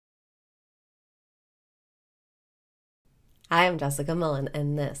I am Jessica Mullen,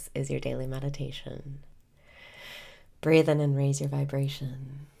 and this is your daily meditation. Breathe in and raise your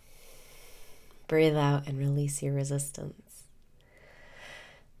vibration. Breathe out and release your resistance.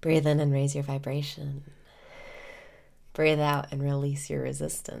 Breathe in and raise your vibration. Breathe out and release your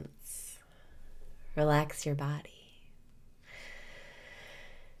resistance. Relax your body.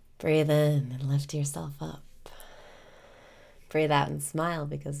 Breathe in and lift yourself up. Breathe out and smile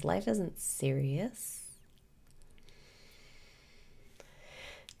because life isn't serious.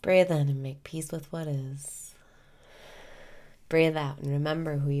 Breathe in and make peace with what is. Breathe out and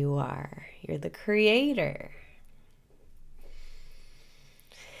remember who you are. You're the creator.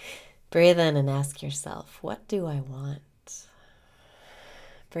 Breathe in and ask yourself, what do I want?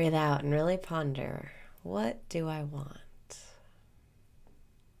 Breathe out and really ponder, what do I want?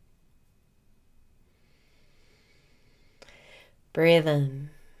 Breathe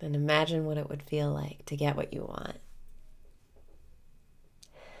in and imagine what it would feel like to get what you want.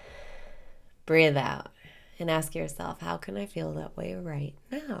 Breathe out and ask yourself, how can I feel that way right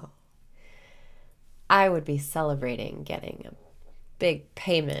now? I would be celebrating getting a big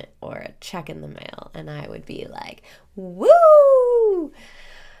payment or a check in the mail, and I would be like, woo!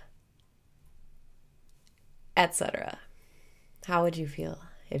 Etc. How would you feel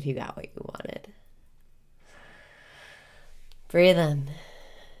if you got what you wanted? Breathe in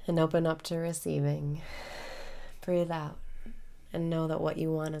and open up to receiving. Breathe out and know that what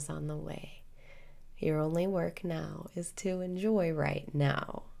you want is on the way. Your only work now is to enjoy right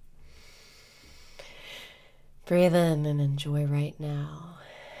now. Breathe in and enjoy right now.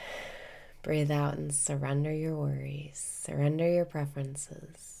 Breathe out and surrender your worries. Surrender your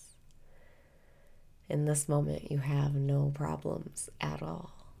preferences. In this moment, you have no problems at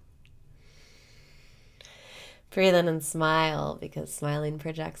all. Breathe in and smile because smiling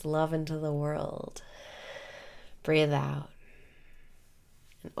projects love into the world. Breathe out.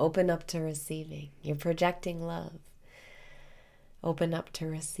 And open up to receiving. You're projecting love. Open up to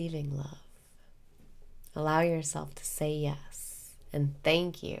receiving love. Allow yourself to say yes and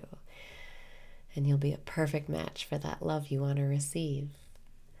thank you. And you'll be a perfect match for that love you want to receive.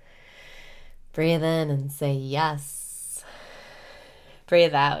 Breathe in and say yes.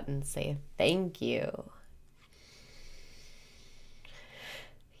 Breathe out and say thank you.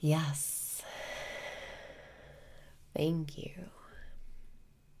 Yes. Thank you.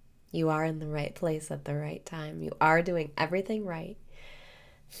 You are in the right place at the right time. You are doing everything right.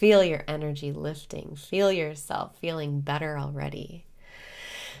 Feel your energy lifting. Feel yourself feeling better already.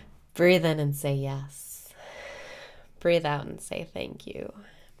 Breathe in and say yes. Breathe out and say thank you.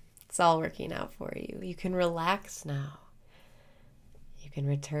 It's all working out for you. You can relax now. You can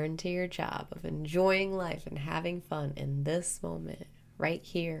return to your job of enjoying life and having fun in this moment, right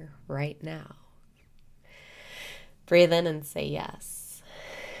here, right now. Breathe in and say yes.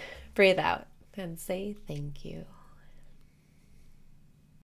 Breathe out and say thank you.